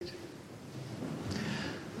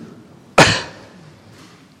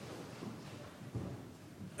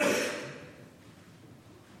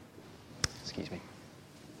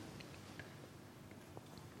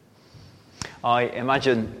I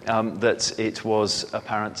imagine that it was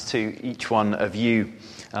apparent to each one of you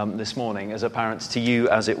this morning, as apparent to you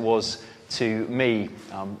as it was to me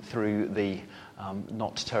through the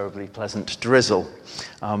not terribly pleasant drizzle.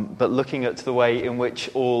 But looking at the way in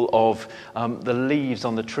which all of the leaves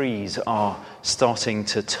on the trees are starting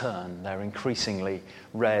to turn, they're increasingly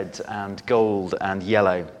red and gold and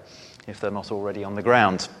yellow, if they're not already on the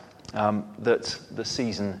ground, that the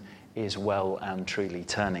season is well and truly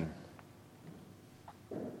turning.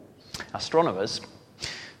 Astronomers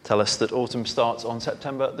tell us that autumn starts on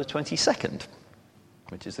September the 22nd,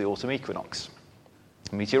 which is the autumn equinox.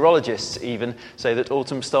 Meteorologists even say that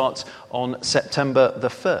autumn starts on September the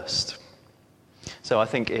 1st. So I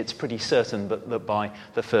think it's pretty certain that by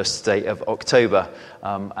the first day of October,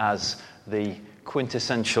 as the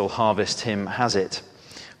quintessential harvest hymn has it,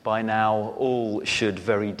 by now all should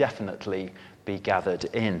very definitely be gathered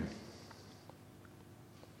in.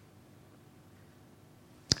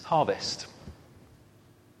 Harvest.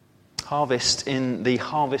 Harvest in the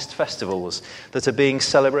harvest festivals that are being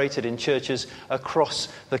celebrated in churches across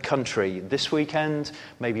the country this weekend,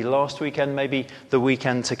 maybe last weekend, maybe the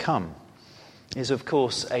weekend to come, is of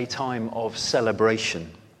course a time of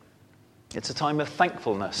celebration. It's a time of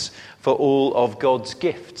thankfulness for all of God's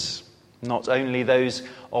gifts, not only those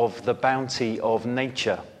of the bounty of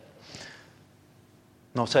nature,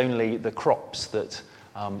 not only the crops that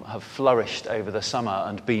have flourished over the summer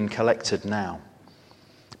and been collected now,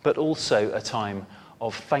 but also a time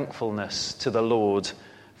of thankfulness to the Lord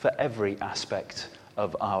for every aspect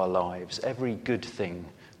of our lives, every good thing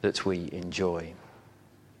that we enjoy.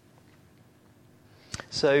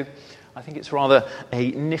 So I think it's rather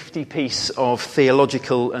a nifty piece of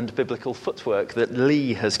theological and biblical footwork that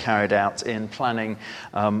Lee has carried out in planning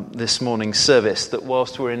this morning's service, that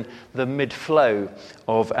whilst we're in the mid-flow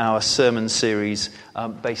of our sermon series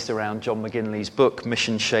based around John McGinley's book,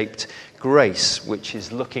 Mission-Shaped Grace, which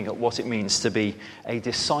is looking at what it means to be a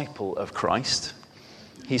disciple of Christ,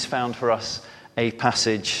 he's found for us a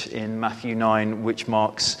passage in Matthew 9 which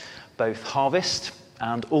marks both harvest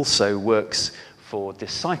and also works for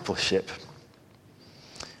discipleship.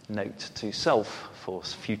 Note to self for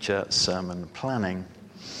future sermon planning.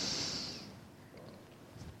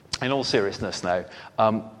 In all seriousness now,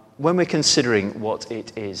 when we're considering what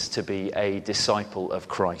it is to be a disciple of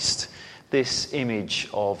Christ, this image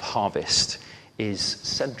of harvest is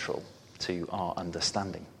central to our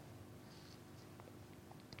understanding.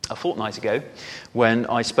 A fortnight ago, when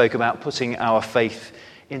I spoke about putting our faith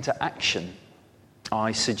into action,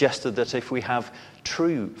 I suggested that if we have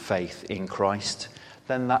true faith in Christ,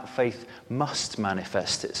 then that faith must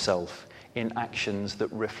manifest itself in actions that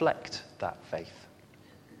reflect that faith.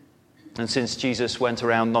 And since Jesus went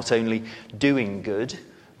around not only doing good,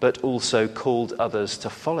 but also called others to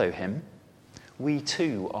follow him, we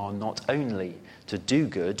too are not only to do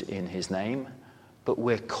good in his name, but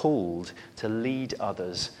we're called to lead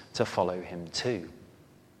others to follow him too.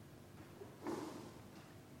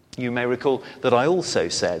 You may recall that I also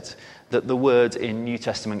said that the word in New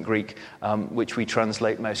Testament Greek, which we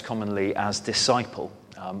translate most commonly as disciple,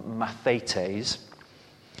 mathetes,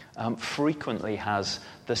 frequently has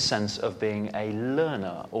the sense of being a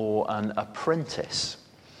learner or an apprentice.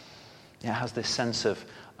 It has this sense of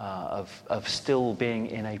still being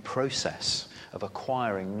in a process of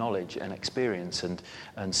acquiring knowledge and experience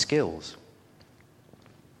and skills.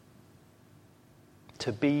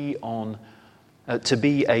 To be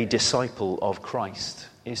a disciple of Christ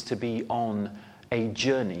is to be on a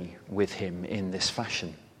journey with him in this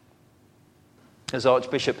fashion. As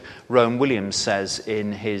Archbishop Rowan Williams says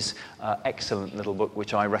in his excellent little book,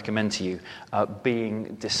 which I recommend to you,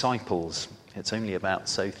 Being Disciples. It's only about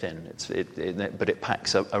so thin, but it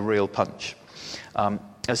packs a real punch.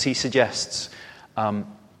 As he suggests,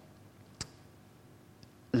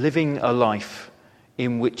 living a life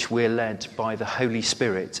in which we're led by the Holy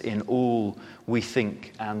Spirit in all we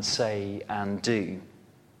think and say and do,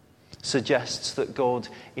 suggests that God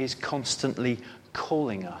is constantly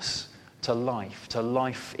calling us to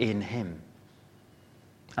life in him.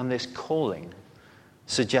 And this calling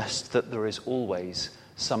suggests that there is always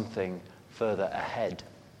something further ahead.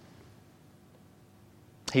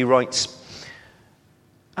 He writes,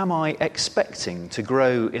 "Am I expecting to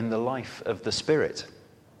grow in the life of the Spirit?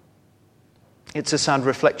 It's a sad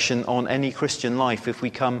reflection on any Christian life if we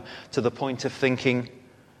come to the point of thinking,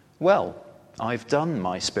 well, I've done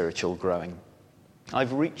my spiritual growing.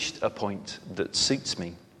 I've reached a point that suits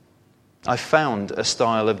me. I've found a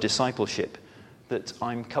style of discipleship that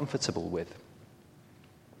I'm comfortable with.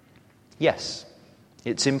 Yes,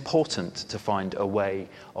 It's important to find a way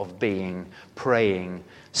of being, praying,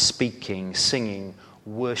 speaking, singing,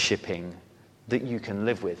 worshipping that you can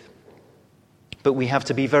live with. But we have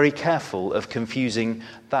to be very careful of confusing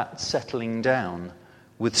that settling down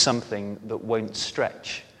with something that won't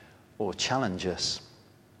stretch or challenge us.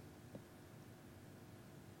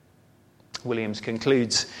 Williams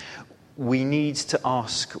concludes, we need to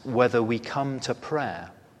ask whether we come to prayer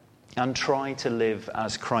and try to live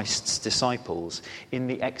as Christ's disciples in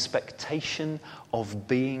the expectation of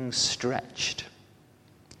being stretched.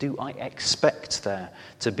 Do I expect there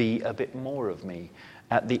to be a bit more of me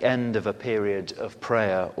at the end of a period of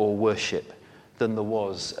prayer or worship than there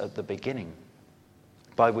was at the beginning?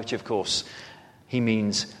 By which, of course, he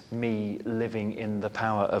means me living in the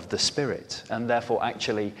power of the Spirit, and therefore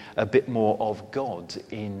actually a bit more of God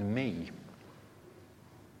in me.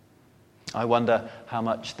 I wonder how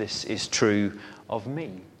much this is true of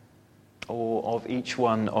me or of each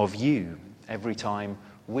one of you every time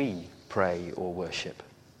we pray or worship.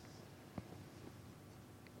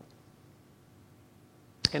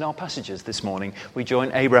 In our passages this morning, we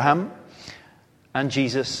join Abraham and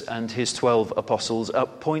Jesus and his 12 apostles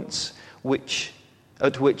at points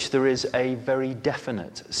at which there is a very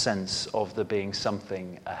definite sense of there being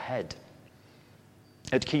something ahead.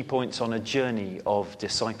 At key points on a journey of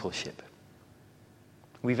discipleship.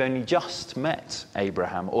 We've only just met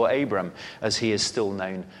Abraham, or Abram, as he is still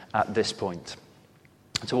known at this point.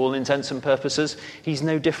 To all intents and purposes, he's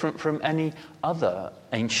no different from any other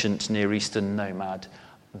ancient Near Eastern nomad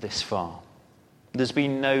this far. There's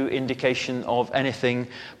been no indication of anything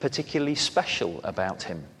particularly special about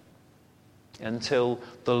him until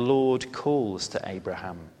the Lord calls to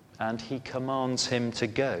Abraham and he commands him to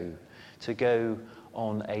go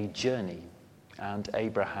on a journey, and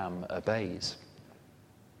Abraham obeys.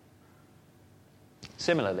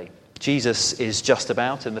 Similarly, Jesus is just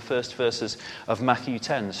about in the first verses of Matthew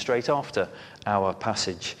 10, straight after our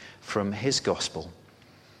passage from his gospel.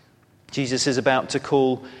 Jesus is about to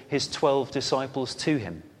call his 12 disciples to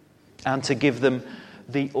him and to give them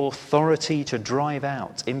the authority to drive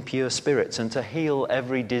out impure spirits and to heal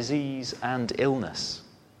every disease and illness,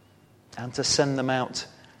 and to send them out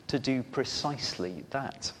to do precisely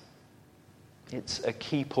that. It's a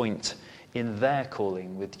key point in their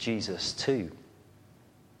calling with Jesus too.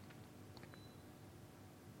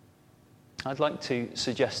 I'd like to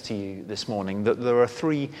suggest to you this morning that there are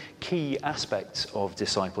three key aspects of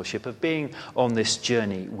discipleship, of being on this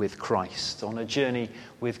journey with Christ, on a journey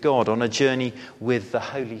with God, on a journey with the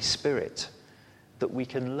Holy Spirit, that we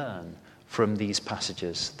can learn from these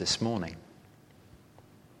passages this morning.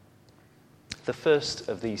 The first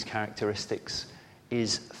of these characteristics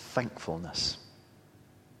is thankfulness.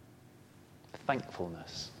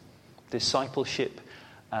 Thankfulness. Discipleship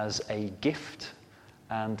as a gift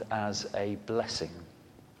and as a blessing.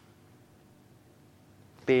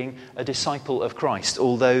 Being a disciple of Christ,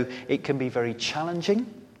 although it can be very challenging,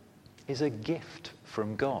 is a gift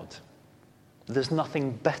from God. There's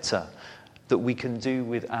nothing better that we can do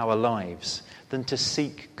with our lives than to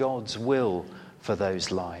seek God's will for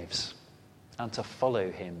those lives and to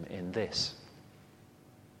follow him in this.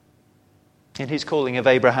 In his calling of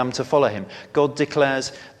Abraham to follow him, God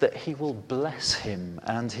declares that he will bless him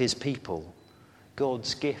and his people.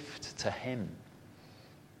 God's gift to him.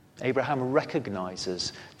 Abraham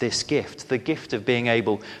recognizes this gift, the gift of being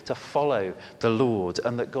able to follow the Lord,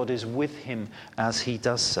 and that God is with him as he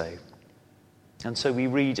does so. And so we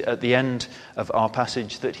read at the end of our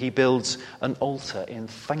passage that he builds an altar in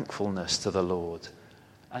thankfulness to the Lord,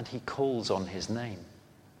 and he calls on his name.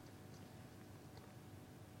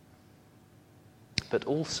 But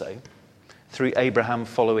also, through Abraham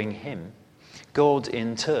following him, God,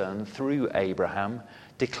 in turn, through Abraham,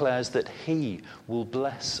 declares that he will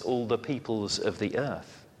bless all the peoples of the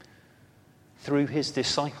earth. Through his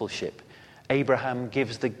discipleship, Abraham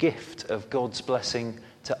gives the gift of God's blessing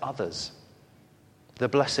to others, the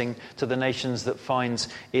blessing to the nations that finds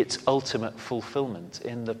its ultimate fulfillment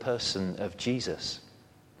in the person of Jesus.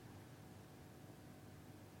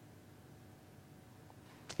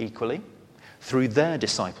 Equally, through their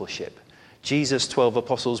discipleship, Jesus' 12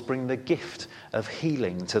 apostles bring the gift of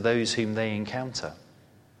healing to those whom they encounter.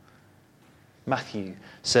 Matthew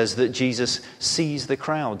says that Jesus sees the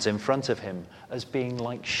crowds in front of him as being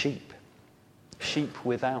like sheep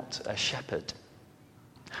without a shepherd,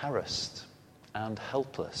 harassed and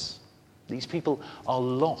helpless. These people are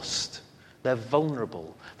lost, they're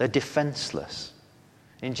vulnerable, they're defenseless.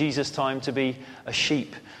 In Jesus' time, to be a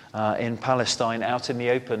sheep in Palestine out in the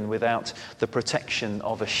open without the protection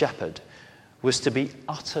of a shepherd was to be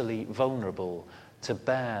utterly vulnerable to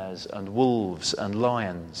bears and wolves and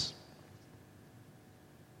lions.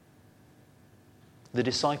 The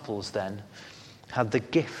disciples then had the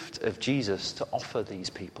gift of Jesus to offer these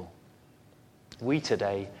people. We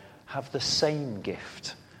today have the same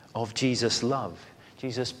gift of Jesus' love,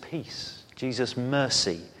 Jesus' peace, Jesus'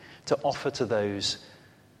 mercy to offer to those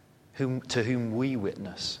to whom we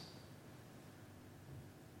witness,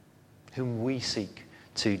 whom we seek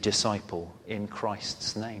to disciple in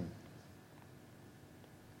Christ's name.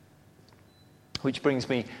 Which brings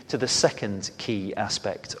me to the second key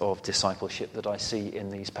aspect of discipleship that I see in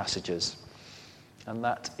these passages, and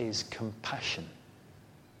that is compassion.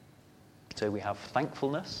 So we have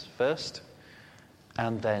thankfulness first,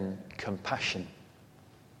 and then compassion.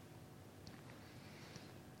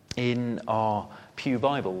 In our Pew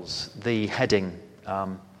Bibles, the heading,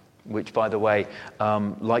 which, by the way,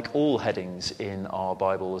 like all headings in our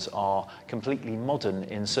Bibles, are completely modern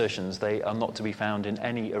insertions. They are not to be found in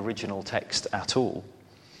any original text at all.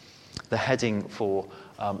 The heading for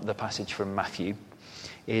the passage from Matthew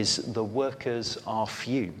is "The workers are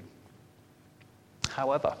few."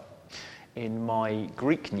 However, in my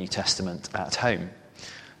Greek New Testament at home,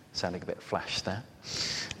 sounding a bit flash there,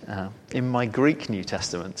 in my Greek New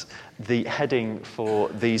Testament, the heading for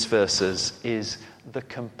these verses is "The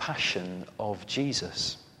compassion of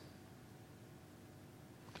Jesus."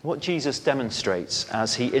 What Jesus demonstrates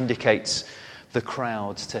as he indicates the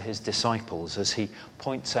crowd to his disciples, as he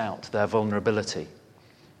points out their vulnerability,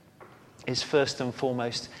 is first and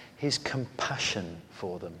foremost his compassion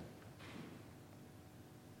for them.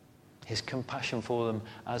 His compassion for them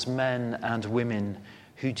as men and women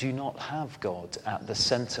who do not have God at the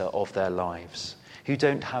centre of their lives, who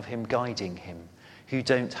don't have him guiding him, who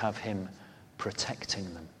don't have him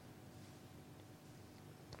protecting them.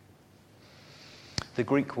 The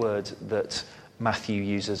Greek word that Matthew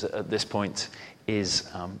uses at this point is,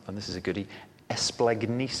 and this is a goodie,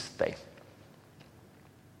 esplegniste.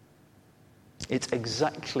 It's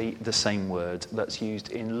exactly the same word that's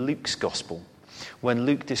used in Luke's Gospel, when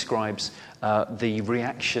Luke describes the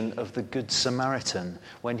reaction of the Good Samaritan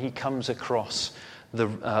when he comes across the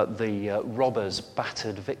robber's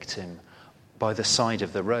battered victim by the side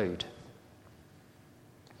of the road.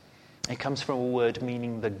 It comes from a word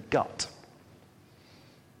meaning the gut,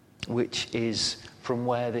 which is from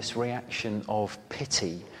where this reaction of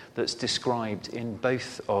pity that's described in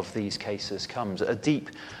both of these cases comes. A deep,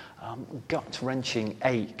 gut-wrenching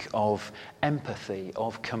ache of empathy,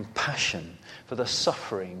 of compassion for the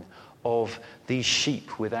suffering of these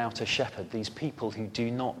sheep without a shepherd, these people who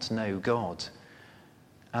do not know God,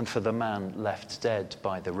 and for the man left dead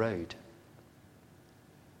by the road.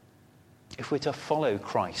 If we're to follow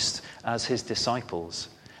Christ as his disciples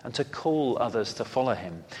and to call others to follow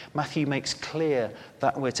him, Matthew makes clear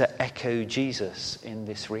that we're to echo Jesus in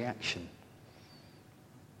this reaction.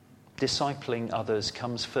 Discipling others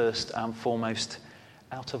comes first and foremost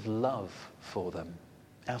out of love for them,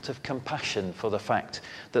 out of compassion for the fact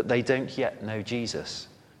that they don't yet know Jesus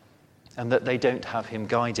and that they don't have him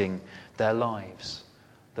guiding their lives,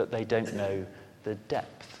 that they don't know the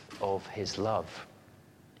depth of his love.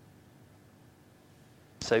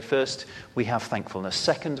 So first, we have thankfulness.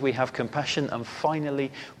 Second, we have compassion. And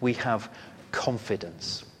finally, we have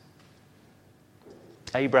confidence.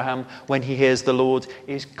 Abraham, when he hears the Lord,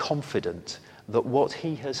 is confident that what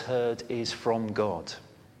he has heard is from God.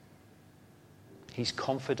 He's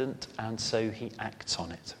confident, and so he acts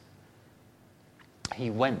on it.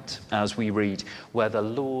 He went, as we read, where the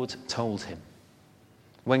Lord told him.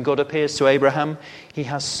 When God appears to Abraham, he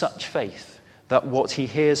has such faith that what he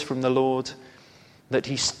hears from the Lord, that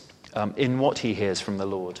in what he hears from the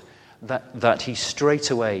Lord, that he straight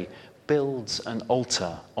away builds an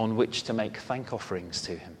altar on which to make thank offerings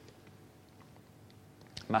to him.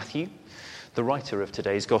 Matthew, the writer of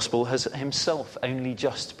today's gospel, has himself only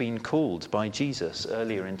just been called by Jesus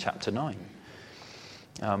earlier in chapter 9.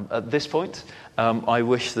 At this point, I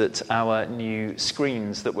wish that our new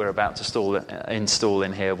screens that we're about to install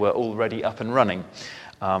in here were already up and running.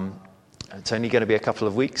 It's only going to be a couple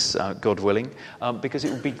of weeks, God willing, because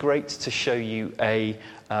it would be great to show you a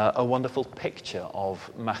wonderful picture of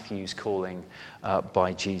Matthew's calling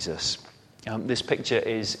by Jesus. This picture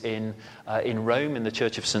is in Rome, in the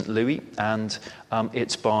Church of St. Louis, and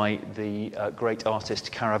it's by the great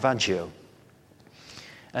artist Caravaggio.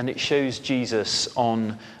 And it shows Jesus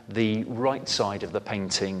on the right side of the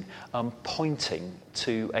painting, pointing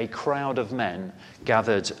to a crowd of men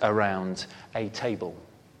gathered around a table.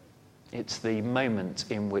 It's the moment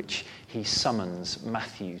in which he summons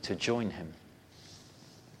Matthew to join him.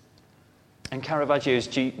 And Caravaggio's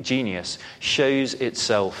genius shows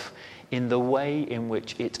itself in the way in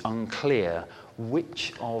which it's unclear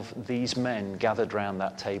which of these men gathered round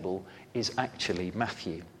that table is actually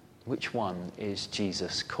Matthew. Which one is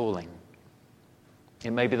Jesus calling?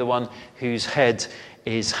 It may be the one whose head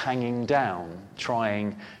is hanging down,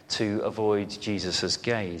 trying to avoid Jesus'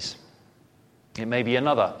 gaze. It may be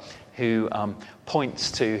another who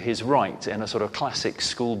points to his right in a sort of classic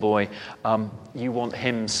schoolboy, you want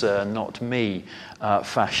him, sir, not me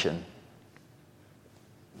fashion.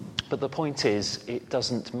 But the point is, it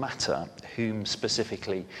doesn't matter whom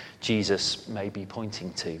specifically Jesus may be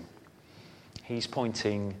pointing to. He's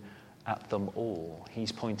pointing at them all.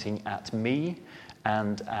 He's pointing at me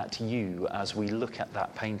and at you as we look at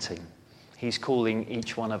that painting. He's calling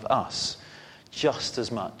each one of us just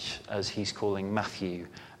as much as he's calling Matthew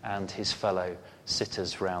and his fellow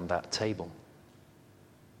sitters round that table.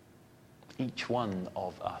 Each one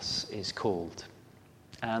of us is called.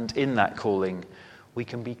 And in that calling, we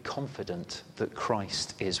can be confident that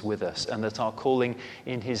Christ is with us and that our calling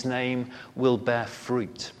in his name will bear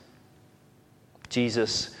fruit.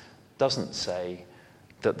 Jesus doesn't say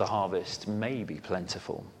that the harvest may be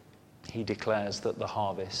plentiful. He declares that the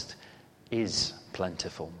harvest is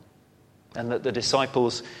plentiful, and that the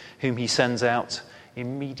disciples whom he sends out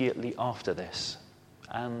immediately after this,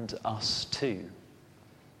 and us too,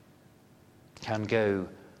 can go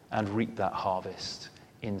and reap that harvest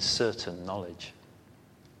in certain knowledge.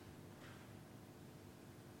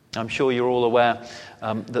 I'm sure you're all aware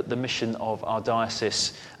that the mission of our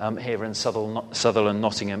diocese here in Sutherland,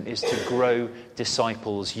 Nottingham, is to grow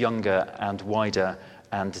disciples younger and wider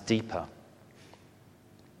and deeper.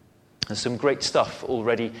 There's some great stuff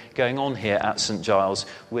already going on here at St Giles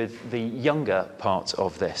with the younger part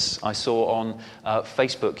of this. I saw on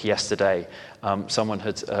Facebook yesterday, someone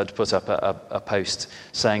had put up a post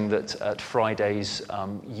saying that at Friday's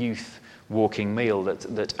youth walking meal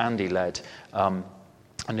that Andy led,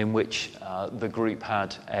 and in which the group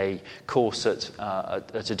had a course at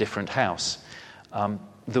a different house,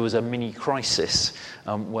 there was a mini crisis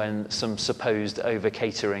when some supposed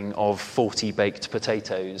over-catering of 40 baked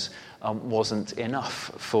potatoes wasn't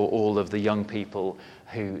enough for all of the young people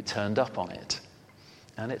who turned up on it.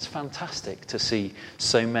 And it's fantastic to see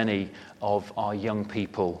so many of our young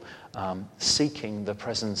people seeking the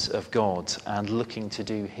presence of God and looking to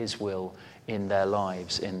do his will in their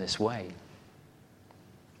lives in this way.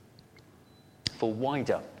 For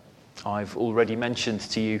wider, I've already mentioned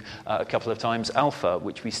to you a couple of times Alpha,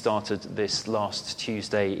 which we started this last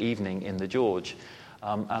Tuesday evening in the George,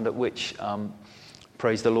 and at which,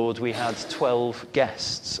 praise the Lord, we had 12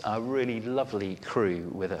 guests, a really lovely crew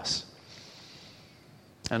with us.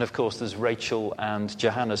 And of course, there's Rachel and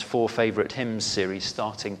Johanna's 4 Favourite Hymns series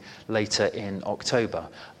starting later in October.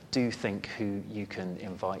 Do think who you can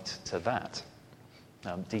invite to that.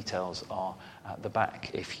 Details are at the back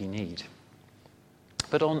if you need.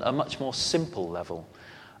 But on a much more simple level,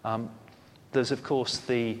 there's of course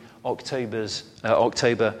the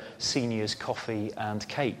October Seniors Coffee and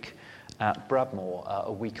Cake at Bradmore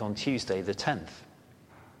a week on Tuesday the 10th.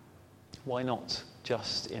 Why not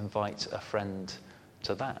just invite a friend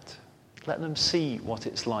to that? Let them see what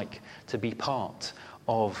it's like to be part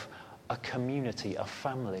of a community, a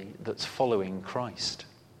family that's following Christ.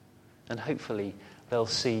 And hopefully they'll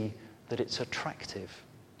see that it's attractive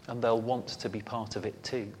and they'll want to be part of it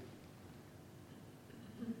too.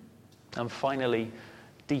 And finally,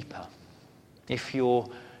 deeper. If you're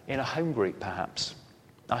in a home group perhaps,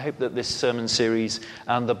 I hope that this sermon series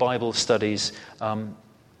and the Bible studies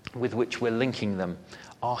with which we're linking them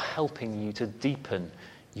are helping you to deepen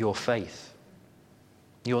your faith,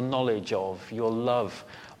 your knowledge of, your love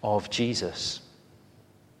of Jesus.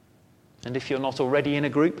 And if you're not already in a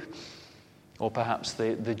group, or perhaps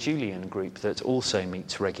the Julian group that also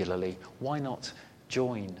meets regularly, why not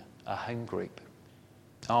join a home group?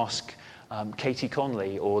 Ask Katie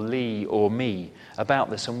Conley or Lee or me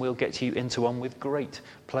about this and we'll get you into one with great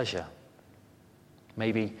pleasure.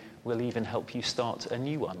 Maybe we'll even help you start a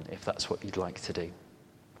new one if that's what you'd like to do.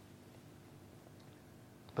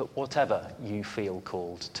 But whatever you feel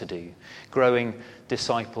called to do, growing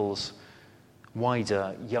disciples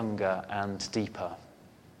wider, younger and deeper,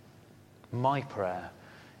 my prayer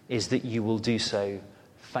is that you will do so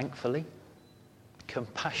thankfully,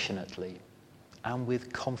 compassionately, and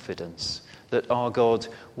with confidence that our God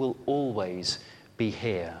will always be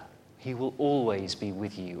here. He will always be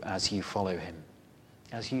with you as you follow him,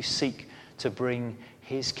 as you seek to bring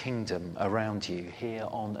his kingdom around you here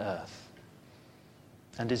on earth,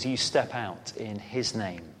 and as you step out in his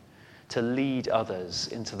name to lead others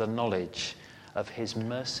into the knowledge of his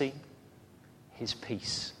mercy, his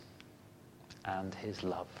peace, and his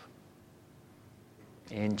love.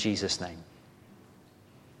 In Jesus' name.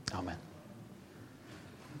 Amen.